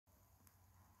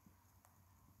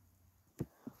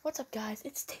What's up, guys?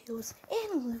 It's Tails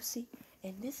and Lucy,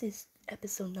 and this is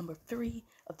episode number 3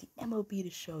 of the MLB The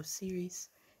Show series.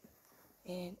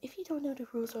 And if you don't know the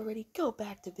rules already, go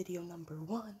back to video number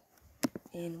 1,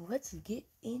 and let's get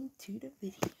into the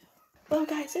video. Well,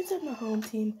 guys, since I'm the home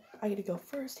team, I gotta go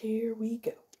first. Here we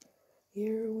go.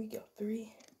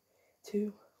 3,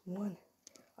 2, 1.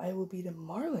 I will be the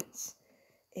Marlins,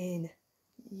 and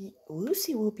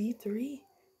Lucy will be 3,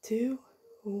 2,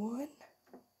 1.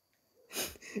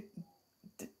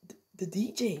 The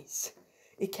DJs.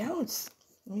 It counts.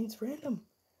 I mean, it's random.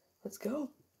 Let's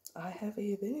go. I have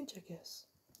a advantage, I guess.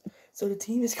 So the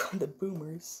team is called the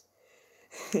Boomers.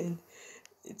 And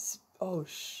it's... oh,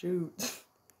 shoot.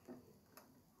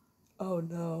 Oh,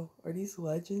 no. Are these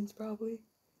legends, probably?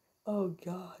 Oh,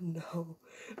 God, no.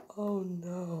 Oh,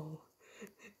 no.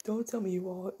 Don't tell me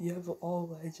you have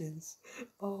all legends.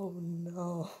 Oh,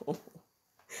 no.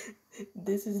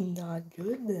 This is not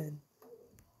good, then.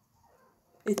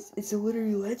 It's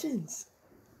literally legends.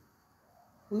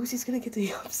 Lucy's gonna get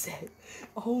the upset.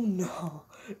 Oh no.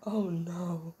 Oh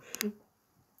no.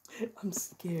 I'm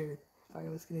scared.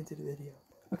 Alright, let's get into the video.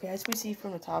 Okay, as we see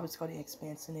from the top, it's called the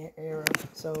expansion era.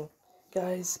 So,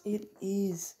 guys, it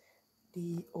is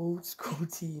the old school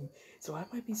team. So I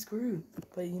might be screwed.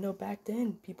 But you know, back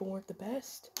then, people weren't the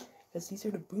best. Because these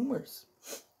are the Boomers.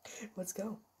 Let's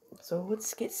go. So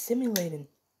let's get simulating.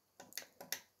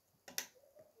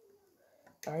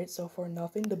 Alright, so for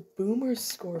nothing, the Boomers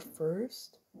score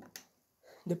first.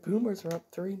 The Boomers are up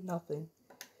 3-0.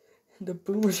 The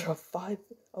Boomers are up 5.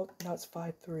 Oh, now it's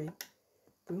 5-3.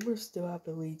 Boomers still have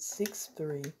the lead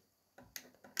 6-3.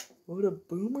 Will the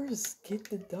Boomers get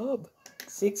the dub?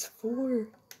 6-4.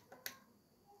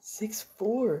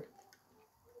 6-4.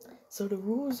 So the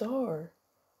rules are,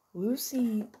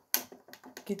 Lucy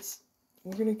gets,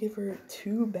 we're gonna give her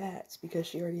 2 bats because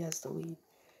she already has the lead.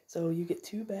 So you get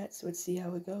 2 bats. Let's see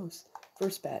how it goes.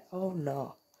 First bat. Oh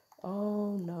no.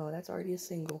 Oh no, that's already a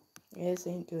single. Yeah, this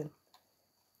ain't good.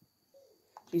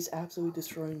 She's absolutely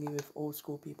destroying me with old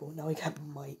school people. Now we got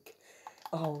Mike.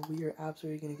 Oh, we are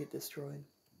absolutely gonna get destroyed.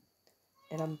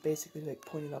 And I'm basically like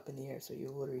pointing up in the air so you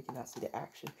literally cannot see the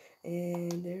action.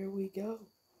 And there we go.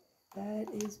 That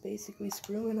is basically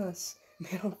screwing us.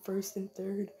 Man on first and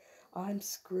third. I'm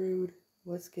screwed.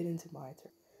 Let's get into my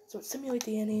turn. So simulate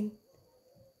the inning.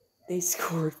 They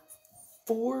scored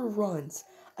 4 runs.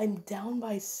 I'm down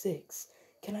by 6.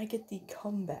 Can I get the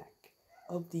comeback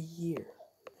of the year?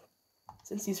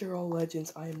 Since these are all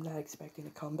legends, I am not expecting a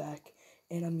comeback,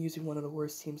 and I'm using one of the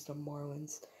worst teams, the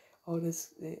Marlins. Oh,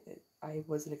 I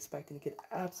wasn't expecting to get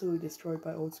absolutely destroyed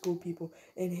by old school people,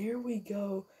 and here we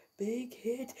go. Big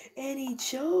hit, and he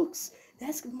chokes.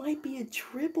 That might be a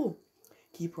triple.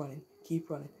 Keep running,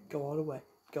 go all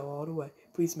the way,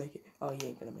 please make it. Oh, he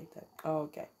ain't gonna make that.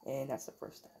 Okay, and that's the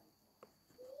first time.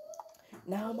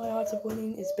 Now my odds of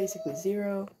winning is basically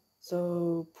 0,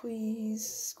 so please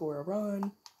score a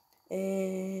run.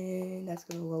 And that's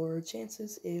going to lower our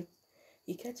chances if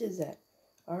he catches that.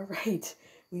 Alright,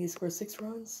 we need to score 6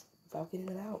 runs without getting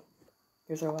it out.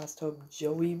 Here's our last hope,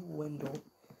 Joey Wendell.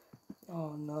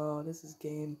 Oh no, this is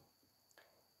game.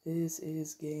 This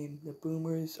is game. The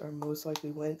Boomers are most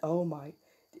likely win. Oh my,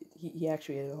 he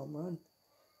actually hit a home run.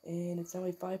 And it's now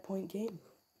a 5-point game.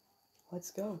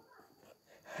 Let's go.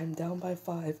 I'm down by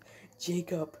 5.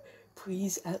 Jacob,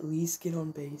 please at least get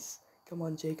on base. Come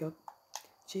on, Jacob.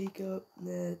 Jacob,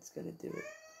 that's gonna do it.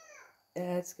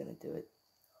 That's gonna do it.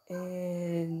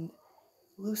 And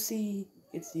Lucy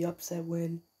gets the upset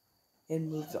win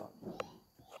and moves on.